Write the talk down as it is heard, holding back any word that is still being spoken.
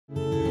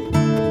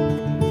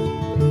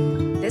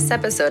This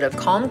episode of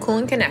Calm, Cool,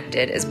 and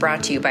Connected is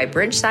brought to you by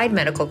Bridgeside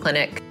Medical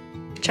Clinic,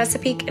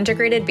 Chesapeake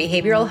Integrated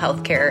Behavioral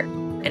Healthcare,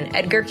 and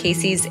Edgar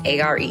Cayce's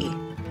ARE.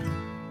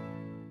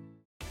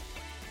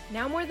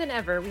 Now more than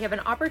ever, we have an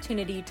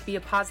opportunity to be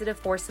a positive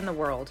force in the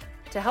world,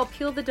 to help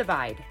heal the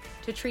divide,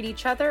 to treat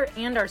each other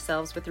and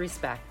ourselves with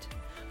respect.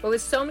 But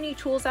with so many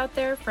tools out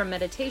there, from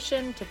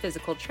meditation to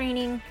physical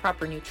training,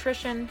 proper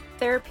nutrition,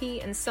 therapy,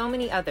 and so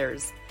many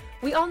others,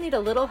 we all need a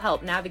little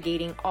help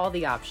navigating all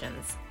the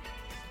options.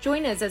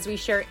 Join us as we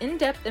share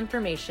in-depth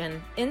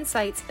information,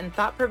 insights, and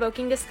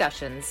thought-provoking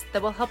discussions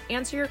that will help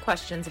answer your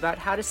questions about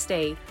how to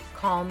stay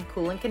calm,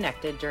 cool, and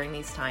connected during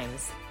these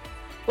times.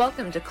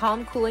 Welcome to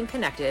Calm, Cool, and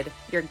Connected,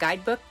 your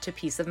guidebook to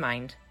peace of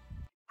mind.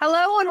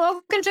 Hello, and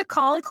welcome to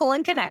Calm, Cool,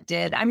 and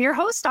Connected. I'm your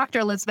host, Dr.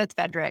 Elizabeth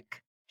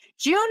Fedrick.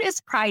 June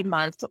is Pride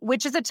Month,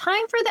 which is a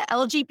time for the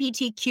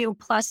LGBTQ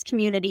plus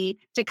community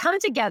to come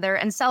together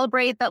and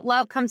celebrate that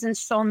love comes in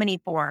so many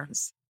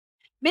forms.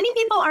 Many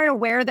people aren't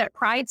aware that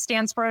Pride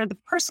stands for the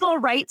Personal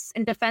Rights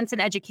in Defense and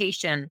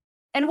Education,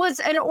 and was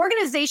an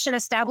organization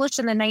established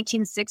in the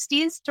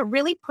 1960s to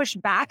really push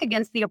back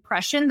against the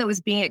oppression that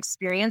was being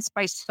experienced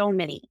by so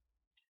many.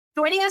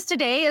 Joining us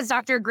today is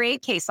Dr.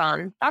 Greg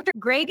Cason. Dr.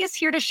 Greg is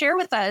here to share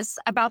with us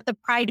about the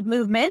Pride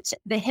movement,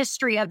 the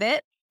history of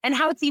it, and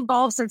how it's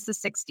evolved since the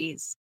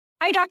 60s.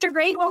 Hi, Dr.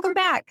 Greg. Welcome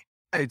back.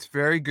 It's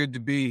very good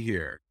to be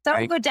here.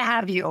 So good to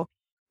have you.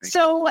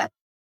 So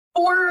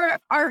for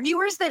our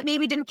viewers that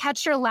maybe didn't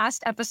catch your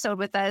last episode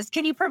with us,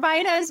 can you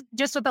provide us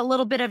just with a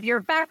little bit of your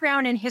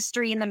background and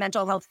history in the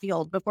mental health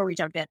field before we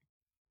jump in?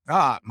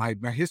 My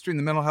history in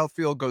the mental health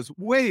field goes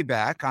way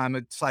back. I'm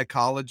a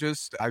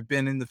psychologist. I've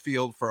been in the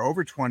field for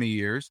over 20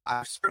 years.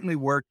 I've certainly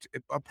worked,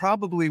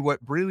 probably what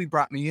really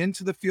brought me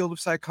into the field of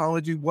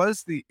psychology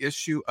was the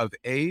issue of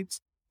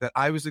AIDS that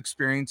I was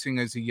experiencing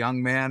as a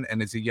young man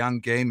and as a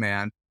young gay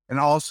man. And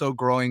also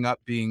growing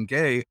up being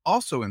gay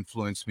also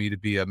influenced me to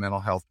be a mental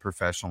health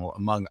professional,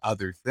 among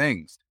other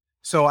things.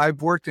 So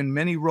I've worked in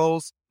many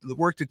roles,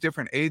 worked at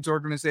different AIDS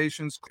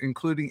organizations,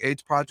 including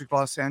AIDS Project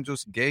Los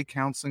Angeles, Gay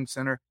Counseling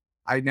Center.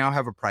 I now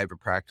have a private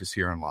practice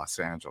here in Los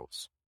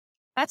Angeles.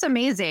 That's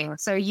amazing.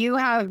 So you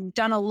have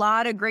done a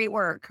lot of great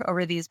work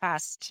over these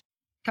past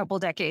couple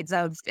decades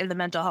in the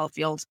mental health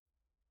field.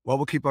 Well,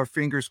 we'll keep our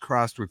fingers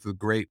crossed with the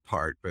great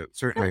part, but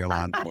certainly a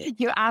lot more.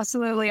 You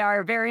absolutely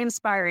are very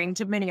inspiring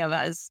to many of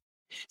us.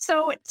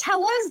 So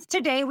tell us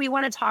today, we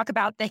want to talk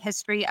about the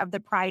history of the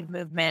Pride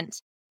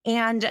movement.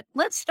 And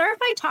let's start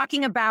by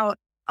talking about,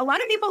 a lot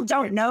of people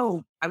don't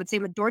know, I would say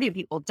majority of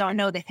people don't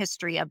know the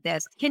history of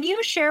this. Can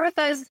you share with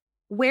us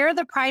where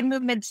the Pride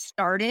movement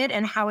started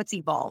and how it's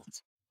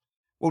evolved?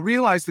 Well,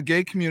 realize the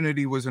gay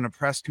community was an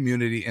oppressed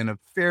community in a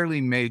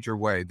fairly major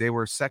way. They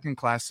were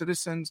second-class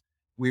citizens.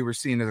 We were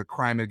seen as a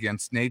crime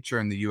against nature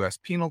in the U.S.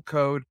 Penal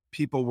Code.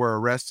 People were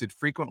arrested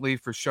frequently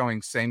for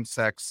showing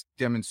same-sex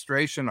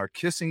demonstration or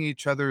kissing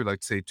each other,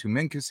 like say two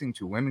men kissing,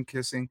 two women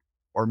kissing,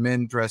 or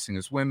men dressing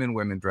as women,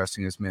 women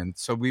dressing as men.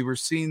 So we were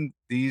seeing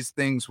these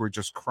things were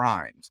just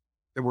crimes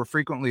that were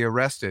frequently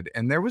arrested.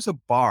 And there was a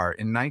bar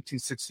in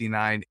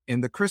 1969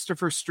 in the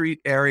Christopher Street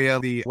area,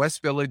 the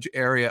West Village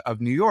area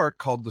of New York,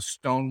 called the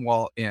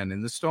Stonewall Inn.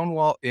 And the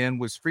Stonewall Inn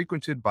was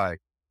frequented by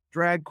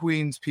drag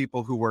queens,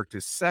 people who worked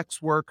as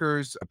sex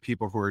workers,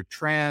 people who were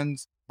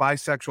trans,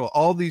 bisexual,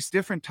 all these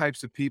different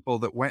types of people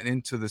that went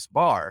into this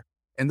bar.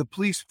 And the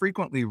police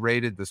frequently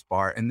raided this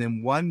bar. And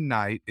then one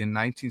night in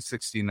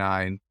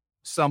 1969,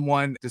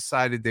 someone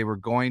decided they were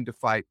going to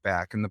fight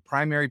back. And the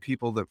primary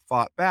people that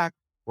fought back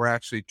were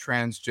actually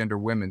transgender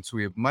women. So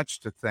we have much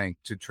to thank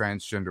to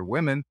transgender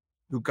women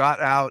who got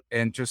out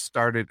and just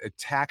started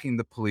attacking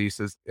the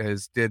police,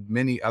 as did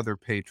many other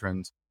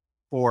patrons,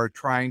 for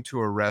trying to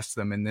arrest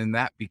them, and then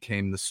that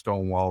became the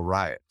Stonewall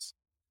riots.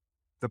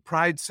 The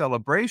Pride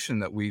celebration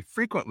that we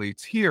frequently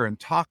hear and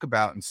talk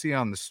about and see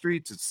on the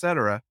streets,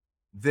 etc.,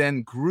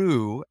 then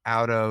grew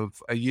out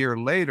of, a year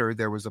later,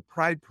 there was a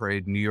Pride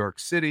parade in New York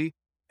City,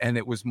 and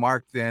it was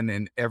marked then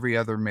in every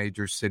other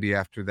major city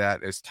after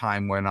that as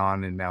time went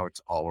on, and now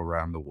it's all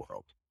around the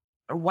world.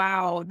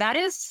 Wow, that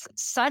is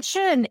such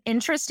an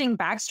interesting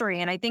backstory,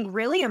 and I think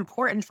really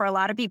important for a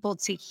lot of people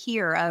to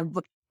hear of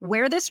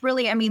where this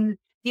really,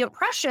 the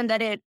oppression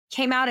that it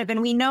came out of. And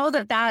we know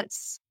that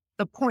that's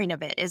the point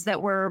of it, is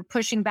that we're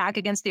pushing back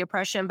against the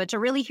oppression, but to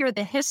really hear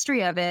the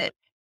history of it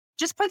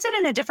just puts it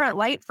in a different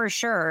light for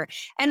sure.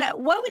 And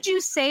what would you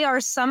say are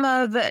some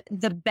of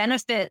the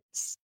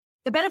benefits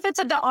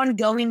of the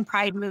ongoing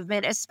Pride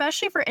movement,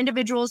 especially for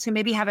individuals who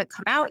maybe haven't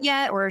come out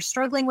yet or are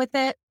struggling with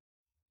it?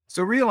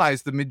 So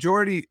realize the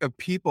majority of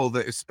people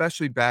that,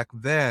 especially back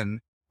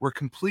then, were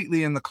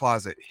completely in the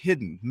closet,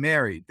 hidden,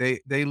 married.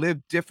 They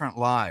lived different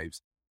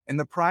lives. And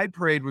the Pride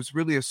Parade was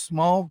really a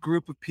small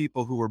group of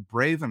people who were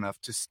brave enough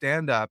to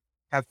stand up,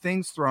 have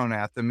things thrown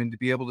at them, and to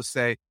be able to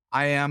say,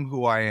 I am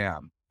who I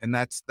am. And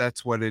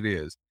that's what it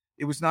is.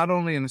 It was not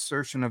only an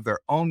assertion of their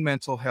own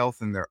mental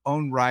health and their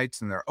own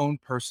rights and their own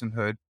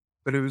personhood,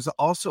 but it was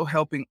also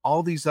helping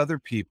all these other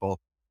people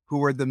who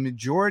were the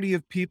majority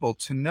of people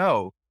to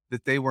know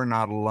that they were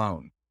not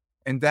alone.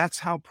 And that's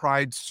how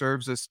pride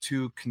serves us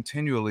too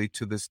continually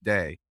to this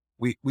day.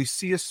 We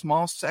see a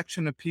small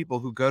section of people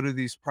who go to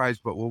these prides,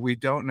 but what we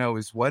don't know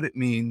is what it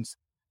means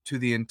to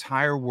the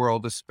entire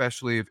world,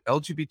 especially of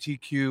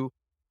LGBTQIA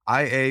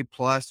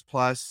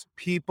plus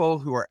people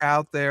who are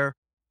out there,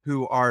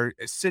 who are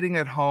sitting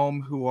at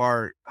home, who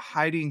are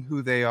hiding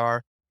who they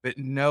are, but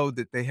know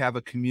that they have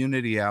a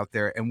community out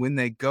there. And when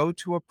they go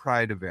to a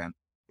pride event,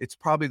 it's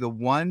probably the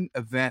one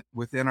event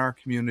within our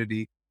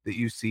community that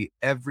you see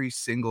every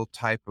single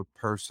type of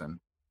person.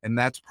 And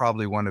that's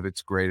probably one of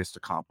its greatest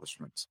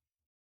accomplishments.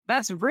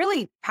 That's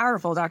really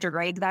powerful, Dr.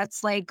 Greg.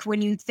 That's like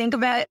when you think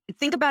about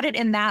it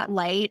in that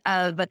light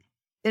of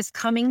this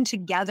coming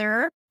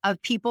together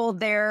of people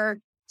there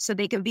so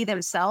they can be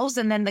themselves,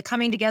 and then the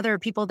coming together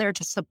of people there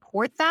to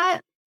support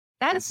that.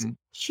 That's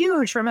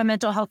huge from a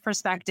mental health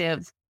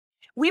perspective.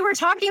 We were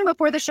talking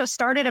before the show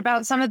started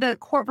about some of the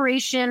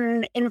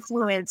corporation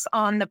influence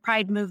on the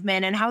Pride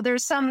movement and how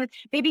there's some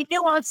maybe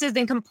nuances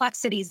and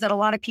complexities that a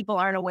lot of people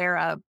aren't aware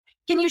of.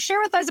 Can you share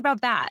with us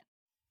about that?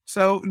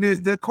 So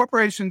the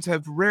corporations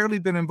have rarely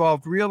been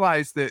involved,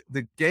 realized that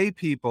the gay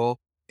people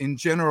in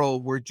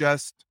general were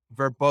just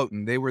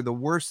verboten. They were the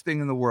worst thing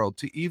in the world.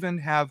 To even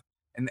have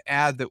an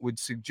ad that would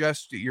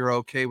suggest that you're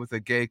okay with a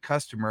gay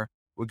customer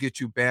will get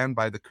you banned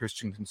by the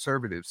Christian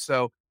conservatives.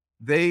 So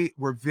they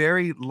were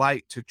very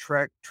light to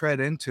tread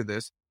into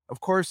this. Of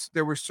course,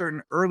 there were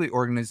certain early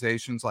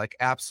organizations like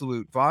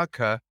Absolute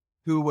Vodka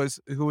who was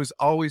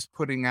always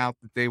putting out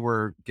that they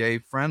were gay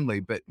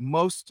friendly, but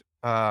most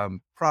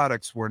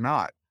products were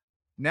not.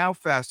 Now,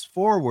 fast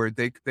forward,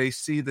 they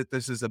see that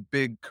this is a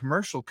big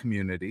commercial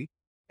community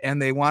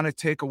and they want to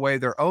take away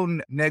their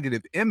own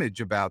negative image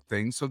about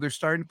things. So they're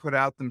starting to put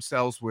out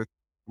themselves with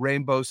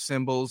rainbow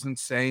symbols and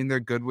saying they're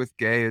good with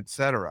gay,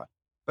 etc.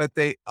 But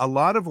a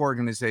lot of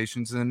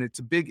organizations, and it's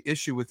a big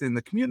issue within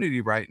the community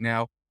right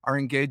now, are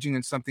engaging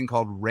in something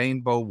called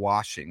rainbow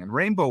washing. And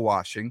rainbow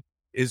washing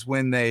is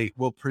when they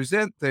will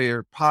present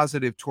their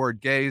positive toward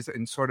gays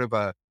in sort of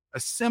a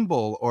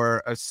symbol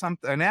or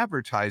an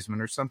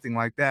advertisement or something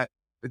like that,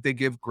 but they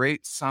give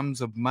great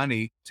sums of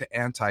money to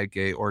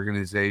anti-gay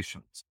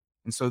organizations.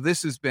 And so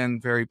this has been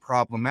very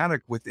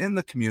problematic within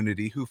the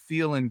community, who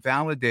feel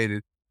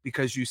invalidated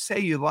because you say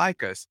you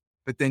like us,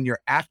 but then you're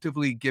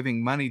actively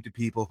giving money to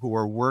people who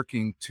are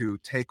working to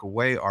take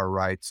away our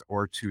rights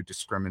or to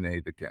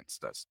discriminate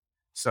against us.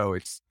 So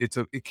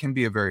it can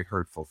be a very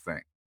hurtful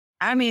thing.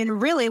 I mean,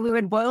 really, we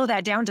would boil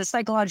that down to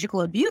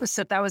psychological abuse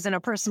if that was in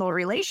a personal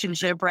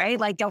relationship, right?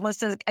 Like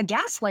almost a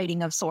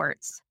gaslighting of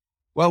sorts.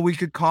 Well, we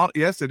could call it,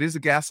 yes, it is a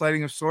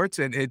gaslighting of sorts.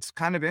 And it's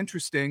kind of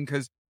interesting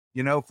because,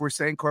 if we're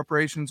saying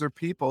corporations are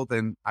people,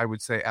 then I would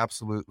say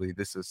absolutely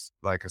this is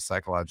like a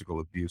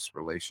psychological abuse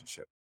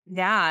relationship.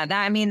 Yeah,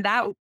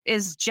 that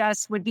is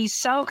would be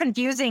so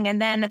confusing.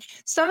 And then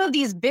some of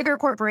these bigger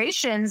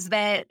corporations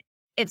that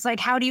it's like,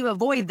 how do you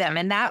avoid them?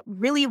 And that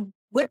really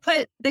would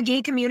put the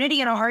gay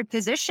community in a hard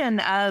position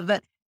of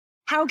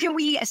how can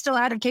we still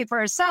advocate for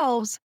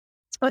ourselves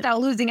without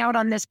losing out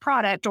on this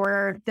product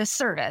or this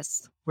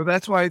service? Well,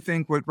 that's why I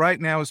think what right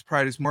now is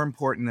Pride is more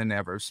important than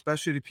ever,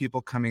 especially to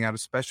people coming out,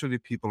 especially to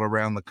people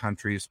around the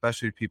country,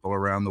 especially to people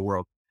around the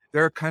world.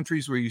 There are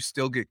countries where you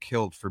still get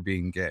killed for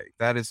being gay.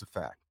 That is a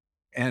fact.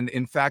 And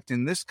in fact,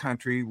 in this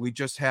country, we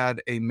just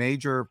had a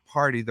major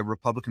party, the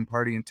Republican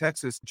Party in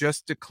Texas,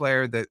 just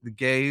declare that the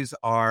gays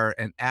are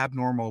an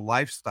abnormal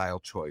lifestyle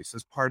choice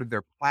as part of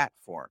their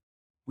platform.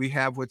 We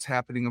have what's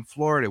happening in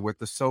Florida with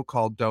the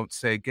so-called Don't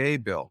Say Gay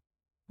bill.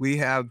 We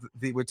have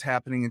what's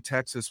happening in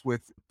Texas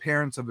with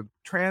parents of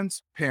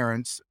trans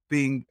parents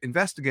being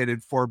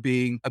investigated for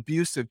being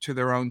abusive to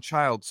their own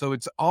child. So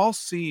it's all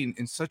seen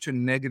in such a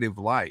negative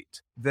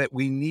light that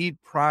we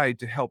need Pride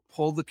to help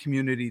pull the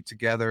community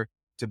together,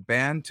 to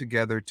band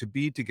together, to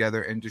be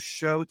together, and to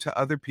show to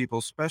other people,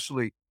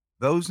 especially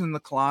those in the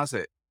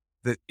closet,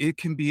 that it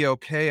can be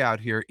okay out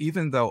here,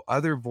 even though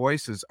other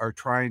voices are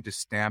trying to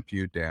stamp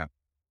you down.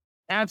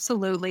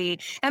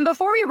 Absolutely. And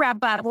before we wrap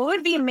up, what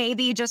would be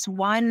maybe just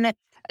one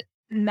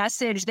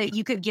message that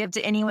you could give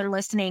to anyone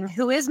listening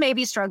who is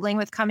maybe struggling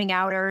with coming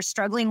out or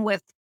struggling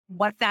with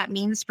what that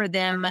means for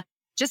them?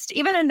 Just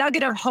even a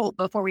nugget of hope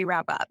before we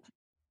wrap up.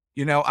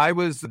 I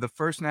was the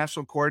first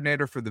national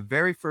coordinator for the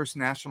very first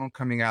National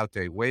Coming Out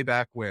Day way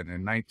back when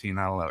in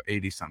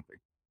 80 something.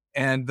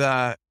 And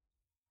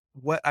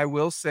what I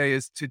will say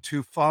is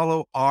to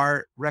follow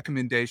our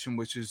recommendation,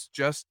 which is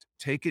just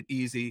take it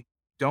easy.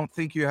 Don't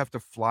think you have to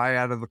fly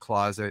out of the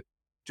closet.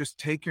 Just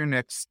take your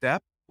next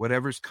step,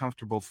 whatever's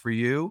comfortable for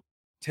you.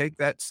 Take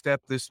that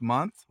step this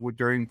month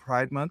during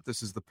Pride Month.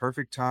 This is the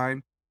perfect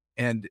time.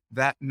 And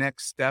that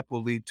next step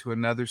will lead to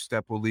another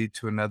step, will lead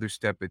to another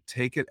step. But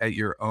take it at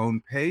your own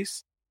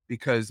pace,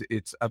 because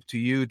it's up to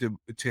you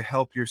to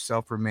help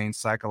yourself remain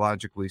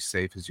psychologically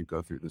safe as you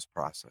go through this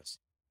process.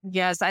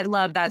 Yes, I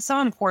love that. So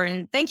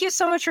important. Thank you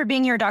so much for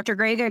being here, Dr.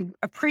 Greg. I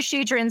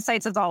appreciate your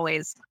insights as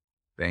always.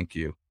 Thank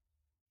you.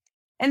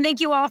 And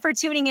thank you all for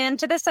tuning in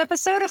to this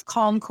episode of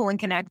Calm, Cool, and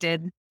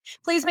Connected.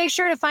 Please make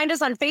sure to find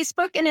us on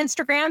Facebook and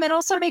Instagram, and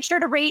also make sure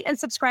to rate and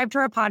subscribe to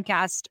our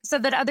podcast so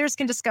that others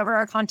can discover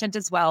our content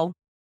as well.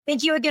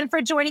 Thank you again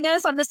for joining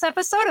us on this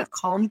episode of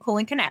Calm, Cool,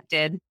 and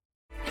Connected.